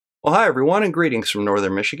Well, hi everyone, and greetings from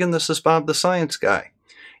Northern Michigan. This is Bob the Science Guy.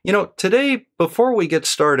 Today, before we get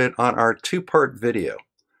started on our two-part video,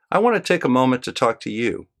 I want to take a moment to talk to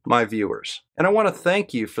you, my viewers, and I want to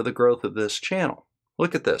thank you for the growth of this channel.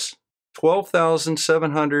 Look at this,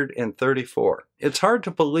 12,734. It's hard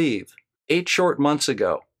to believe 8 short months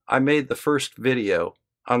ago, I made the first video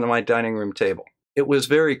on my dining room table. It was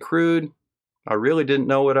very crude. I really didn't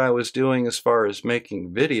know what I was doing as far as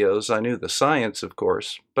making videos. I knew the science, of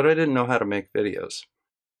course, but I didn't know how to make videos.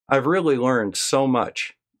 I've really learned so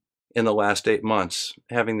much in the last 8 months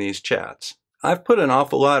having these chats. I've put an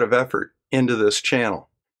awful lot of effort into this channel.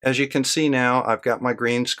 As you can see now, I've got my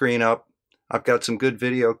green screen up, I've got some good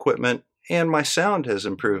video equipment, and my sound has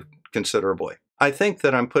improved considerably. I think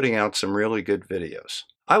that I'm putting out some really good videos.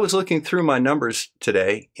 I was looking through my numbers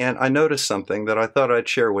today and I noticed something that I thought I'd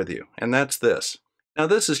share with you, and that's this. Now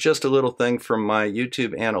this is just a little thing from my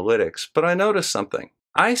YouTube analytics, but I noticed something.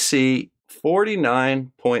 I see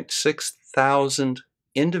 49.6 thousand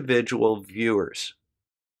individual viewers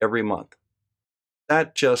every month.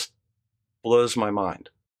 That just blows my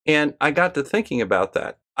mind. And I got to thinking about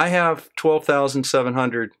that. I have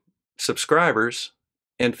 12,700 subscribers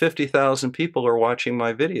and 50,000 people are watching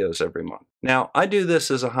my videos every month. Now, I do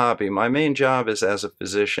this as a hobby. My main job is as a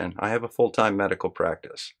physician. I have a full-time medical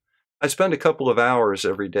practice. I spend a couple of hours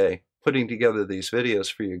every day putting together these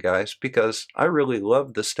videos for you guys because I really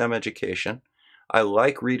love the STEM education. I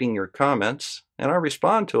like reading your comments, and I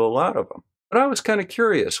respond to a lot of them. But I was kind of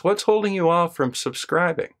curious, what's holding you off from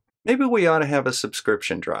subscribing? Maybe we ought to have a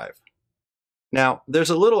subscription drive. Now,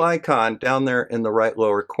 there's a little icon down there in the right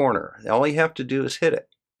lower corner. All you have to do is hit it,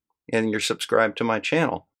 and you're subscribed to my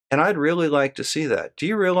channel. And I'd really like to see that. Do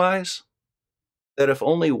you realize that if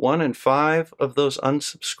only 1 in 5 of those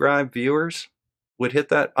unsubscribed viewers would hit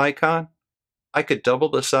that icon, I could double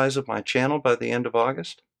the size of my channel by the end of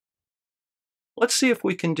August? Let's see if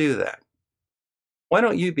we can do that. Why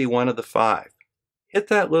don't you be one of the 5? Hit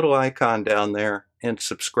that little icon down there and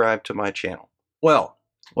subscribe to my channel. Well,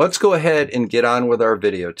 let's go ahead and get on with our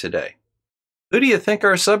video today. Who do you think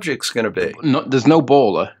our subject's going to be? There's no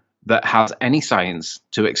baller that has any science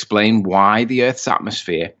to explain why the Earth's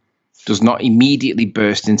atmosphere does not immediately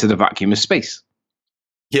burst into the vacuum of space.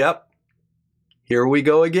 Yep. Here we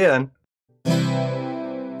go again.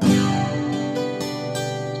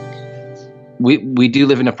 We do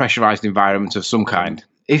live in a pressurized environment of some kind.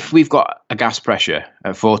 If we've got a gas pressure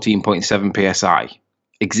at 14.7 psi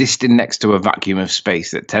existing next to a vacuum of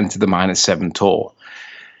space at 10 to the minus 7 torr,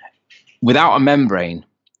 without a membrane,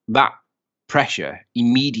 that pressure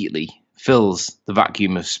immediately fills the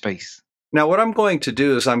vacuum of space. Now what I'm going to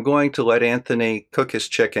do is I'm going to let Anthony cook his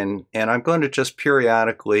chicken, and I'm going to just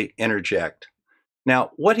periodically interject.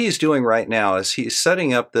 Now what he's doing right now is he's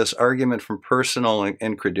setting up this argument from personal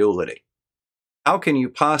incredulity. How can you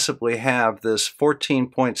possibly have this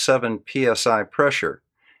 14.7 psi pressure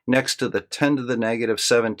next to the 10 to the negative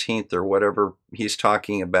 17th or whatever he's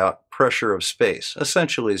talking about pressure of space,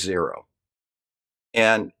 essentially zero?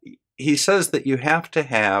 And he says that you have to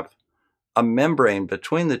have a membrane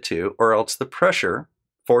between the two, or else the pressure,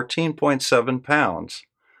 14.7 pounds,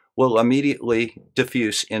 will immediately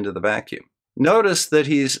diffuse into the vacuum. Notice that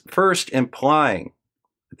he's first implying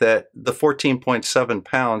that the 14.7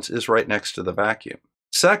 pounds is right next to the vacuum.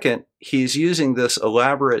 Second, he's using this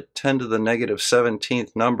elaborate 10 to the negative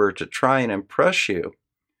 17th number to try and impress you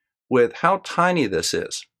with how tiny this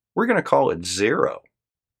is. We're going to call it 0.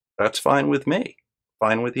 That's fine with me.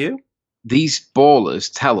 Fine with you? These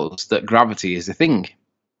ballers tell us that gravity is a thing.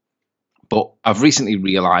 But I've recently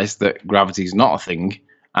realized that gravity is not a thing,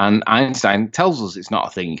 and Einstein tells us it's not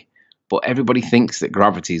a thing. But everybody thinks that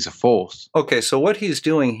gravity is a force. Okay, so what he's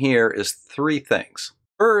doing here is 3 things.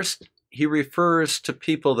 First, he refers to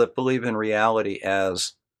people that believe in reality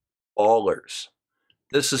as ballers.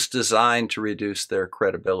 This is designed to reduce their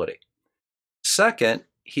credibility. Second,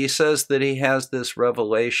 he says that he has this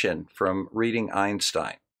revelation from reading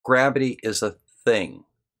Einstein. Gravity is a thing.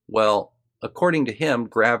 Well, according to him,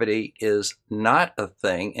 gravity is not a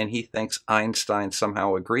thing, and he thinks Einstein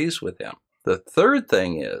somehow agrees with him. The third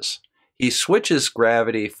thing is, he switches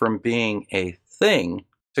gravity from being a thing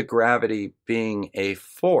to gravity being a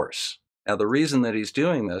force. Now, the reason that he's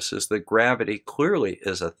doing this is that gravity clearly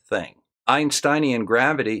is a thing. Einsteinian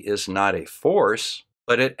gravity is not a force,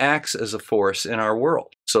 but it acts as a force in our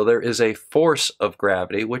world. So there is a force of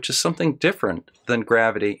gravity, which is something different than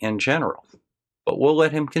gravity in general. But we'll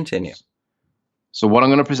let him continue. So what I'm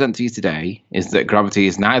going to present to you today is that gravity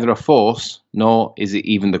is neither a force, nor is it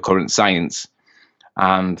even the current science.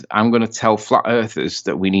 And I'm going to tell flat earthers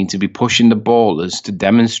that we need to be pushing the ballers to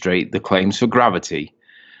demonstrate the claims for gravity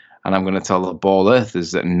And I'm going to tell the ball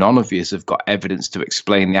earthers that none of you have got evidence to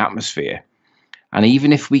explain the atmosphere. And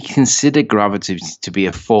even if we consider gravity to be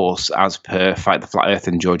a force as per Fight the Flat Earth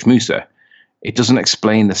and George Musa, it doesn't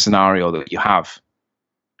explain the scenario that you have.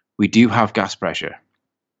 We do have gas pressure.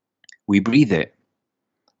 We breathe it,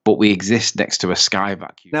 but we exist next to a sky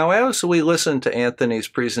vacuum. Now, as we listen to Anthony's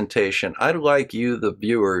presentation, I'd like you, the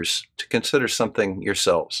viewers, to consider something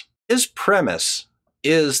yourselves. His premise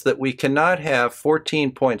is that we cannot have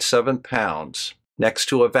 14.7 pounds next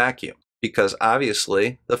to a vacuum, because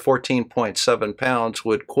obviously the 14.7 pounds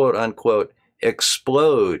would quote unquote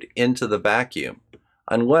explode into the vacuum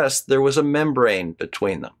unless there was a membrane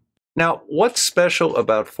between them. Now, what's special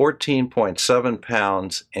about 14.7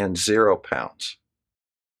 pounds and 0 pounds?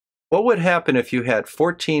 What would happen if you had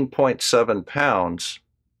 14.7 pounds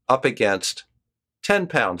up against 10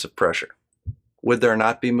 pounds of pressure? Would there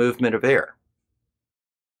not be movement of air?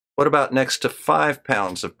 What about next to 5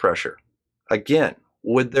 pounds of pressure? Again,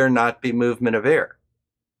 would there not be movement of air?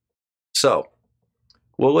 So,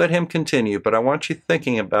 we'll let him continue, but I want you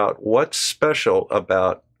thinking about what's special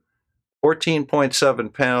about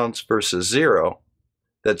 14.7 pounds versus 0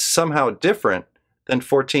 that's somehow different than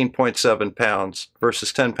 14.7 pounds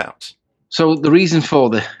versus 10 pounds. So the reason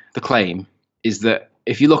for the claim is that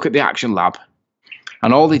if you look at the Action Lab,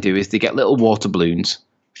 and all they do is they get little water balloons,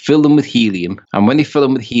 fill them with helium, and when they fill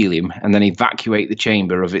them with helium and then evacuate the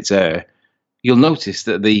chamber of its air, you'll notice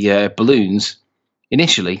that the balloons,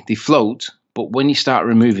 initially, they float, but when you start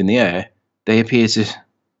removing the air, they appear to,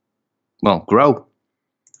 well, grow.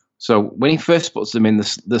 So when he first puts them in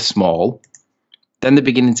the small, then they're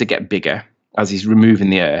beginning to get bigger as he's removing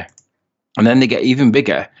the air. And then they get even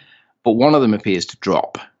bigger, but one of them appears to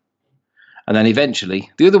drop. And then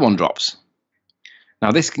eventually, the other one drops.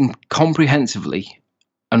 Now this can comprehensively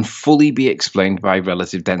and fully be explained by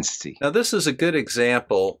relative density. Now this is a good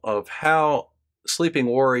example of how Sleeping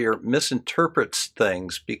Warrior misinterprets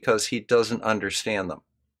things because he doesn't understand them.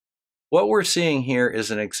 What we're seeing here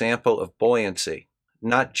is an example of buoyancy,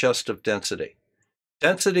 not just of density.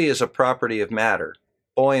 Density is a property of matter.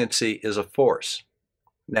 Buoyancy is a force.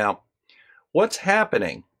 Now, what's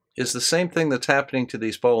happening is the same thing that's happening to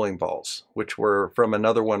these bowling balls, which were from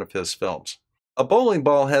another one of his films. A bowling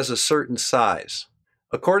ball has a certain size.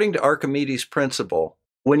 According to Archimedes' principle,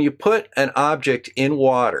 when you put an object in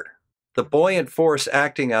water, the buoyant force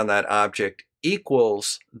acting on that object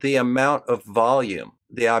equals the amount of volume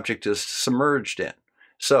the object is submerged in.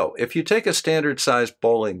 So, if you take a standard-sized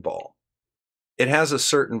bowling ball, it has a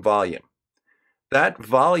certain volume. That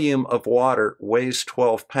volume of water weighs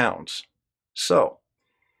 12 pounds. So,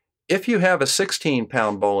 if you have a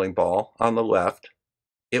 16-pound bowling ball on the left,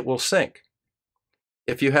 it will sink.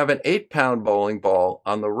 If you have an 8-pound bowling ball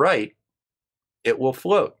on the right, it will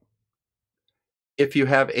float. If you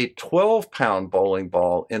have a 12-pound bowling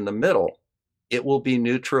ball in the middle, it will be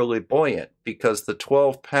neutrally buoyant because the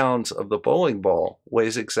 12 pounds of the bowling ball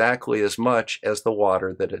weighs exactly as much as the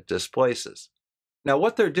water that it displaces. Now,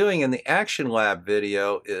 what they're doing in the Action Lab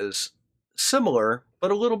video is similar,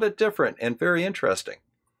 but a little bit different and very interesting.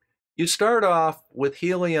 You start off with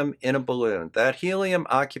helium in a balloon. That helium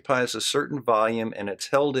occupies a certain volume and it's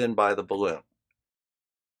held in by the balloon.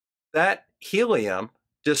 That helium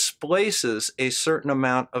displaces a certain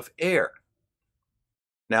amount of air.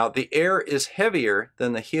 Now, the air is heavier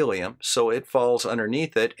than the helium, so it falls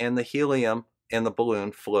underneath it, and the helium and the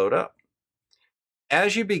balloon float up.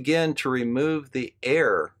 As you begin to remove the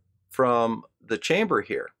air from the chamber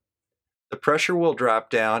here, the pressure will drop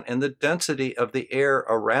down and the density of the air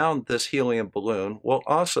around this helium balloon will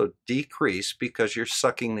also decrease because you're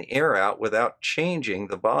sucking the air out without changing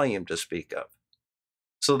the volume to speak of.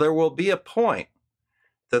 So there will be a point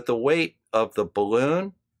that the weight of the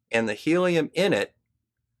balloon and the helium in it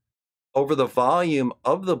over the volume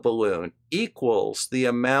of the balloon equals the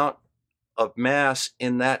amount of mass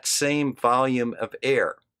in that same volume of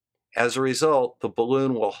air. As a result, the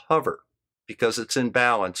balloon will hover because it's in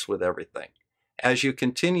balance with everything. As you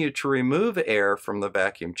continue to remove air from the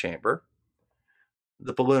vacuum chamber,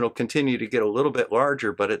 the balloon will continue to get a little bit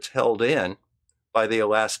larger, but it's held in by the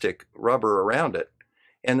elastic rubber around it.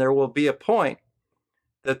 And there will be a point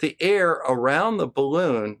that the air around the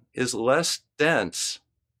balloon is less dense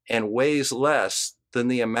and weighs less than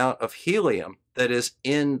the amount of helium that is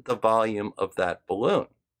in the volume of that balloon.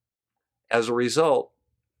 As a result,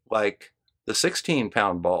 like the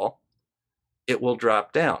 16-pound ball, it will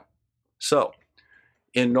drop down. So,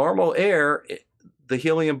 in normal air, the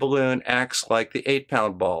helium balloon acts like the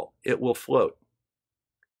 8-pound ball. It will float.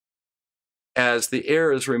 As the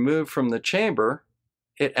air is removed from the chamber,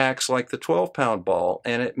 it acts like the 12-pound ball,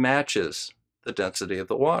 and it matches the density of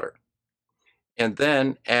the water. And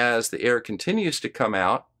then as the air continues to come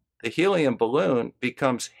out, the helium balloon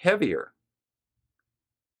becomes heavier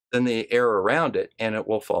than the air around it, and it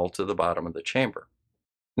will fall to the bottom of the chamber.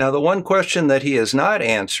 Now, the one question that he is not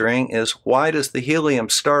answering is, why does the helium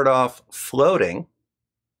start off floating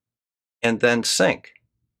and then sink?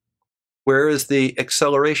 Where is the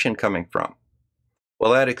acceleration coming from?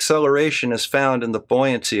 Well, that acceleration is found in the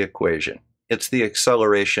buoyancy equation. It's the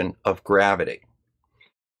acceleration of gravity.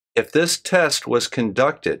 If this test was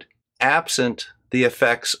conducted absent the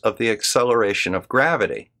effects of the acceleration of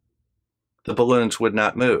gravity, the balloons would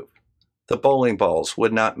not move. The bowling balls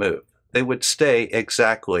would not move. They would stay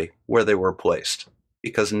exactly where they were placed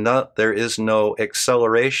because there is no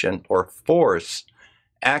acceleration or force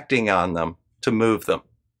acting on them to move them.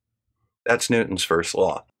 That's Newton's first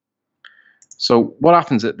law. So what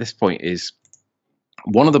happens at this point is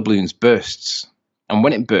one of the balloons bursts, and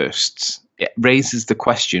when it bursts, it raises the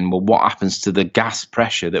question, well, what happens to the gas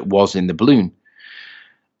pressure that was in the balloon?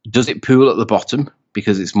 Does it pool at the bottom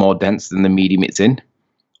because it's more dense than the medium it's in?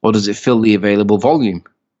 Or does it fill the available volume?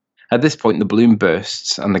 At this point, the balloon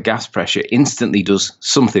bursts and the gas pressure instantly does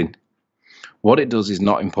something. What it does is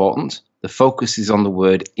not important. The focus is on the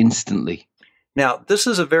word instantly. Now, this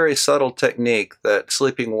is a very subtle technique that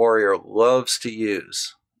Sleeping Warrior loves to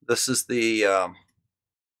use. This is the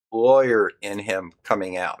lawyer in him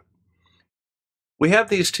coming out. We have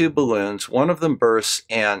these two balloons. One of them bursts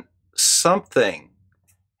and something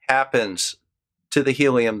happens to the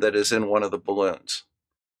helium that is in one of the balloons.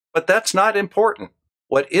 But that's not important.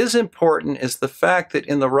 What is important is the fact that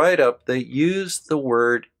in the write-up, they use the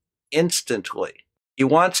word instantly. He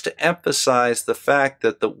wants to emphasize the fact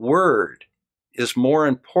that the word is more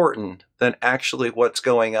important than actually what's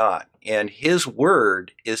going on. And his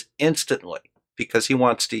word is instantly, because he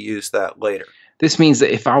wants to use that later. This means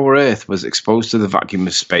that if our Earth was exposed to the vacuum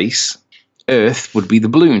of space, Earth would be the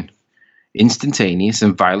balloon. Instantaneous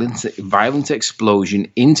and violent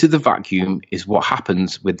explosion into the vacuum is what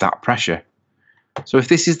happens with that pressure. So if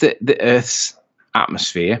this is the Earth's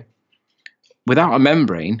atmosphere, without a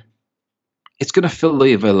membrane, it's going to fill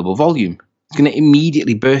the available volume. It's going to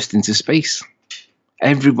immediately burst into space.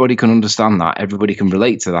 Everybody can understand that. Everybody can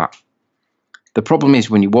relate to that. The problem is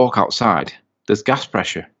when you walk outside, there's gas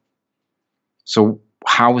pressure. So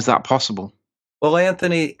how is that possible? Well,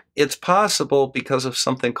 Anthony, it's possible because of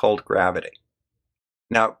something called gravity.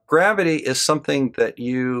 Now, gravity is something that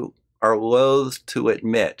you are loath to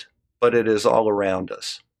admit, but it is all around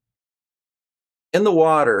us. In the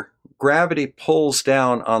water, gravity pulls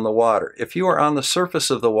down on the water. If you are on the surface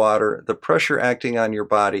of the water, the pressure acting on your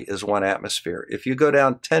body is 1 atmosphere. If you go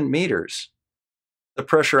down 10 meters, the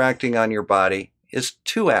pressure acting on your body is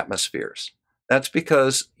 2 atmospheres. That's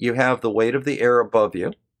because you have the weight of the air above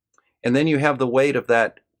you, and then you have the weight of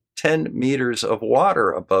that 10 meters of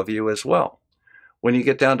water above you as well. When you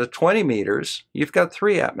get down to 20 meters, you've got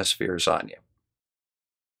 3 atmospheres on you.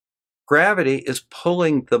 Gravity is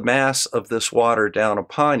pulling the mass of this water down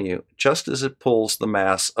upon you, just as it pulls the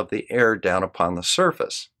mass of the air down upon the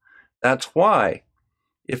surface. That's why,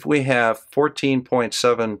 if we have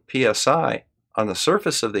 14.7 psi on the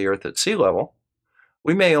surface of the Earth at sea level,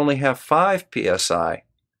 we may only have 5 psi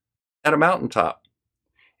at a mountaintop.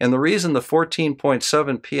 And the reason the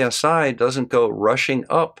 14.7 psi doesn't go rushing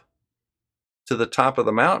up to the top of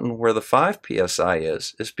the mountain where the 5 psi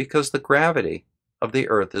is because the gravity of the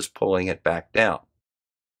Earth is pulling it back down.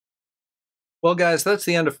 Well, guys, that's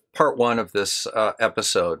the end of part 1 of this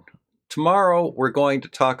episode. Tomorrow, we're going to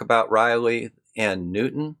talk about Rayleigh and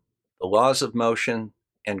Newton, the laws of motion,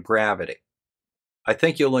 and gravity. I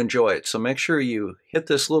think you'll enjoy it, so make sure you hit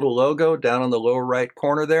this little logo down in the lower right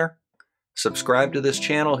corner there, subscribe to this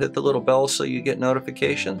channel, hit the little bell so you get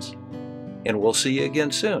notifications, and we'll see you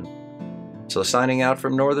again soon. So signing out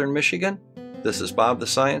from Northern Michigan, this is Bob the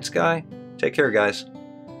Science Guy. Take care, guys.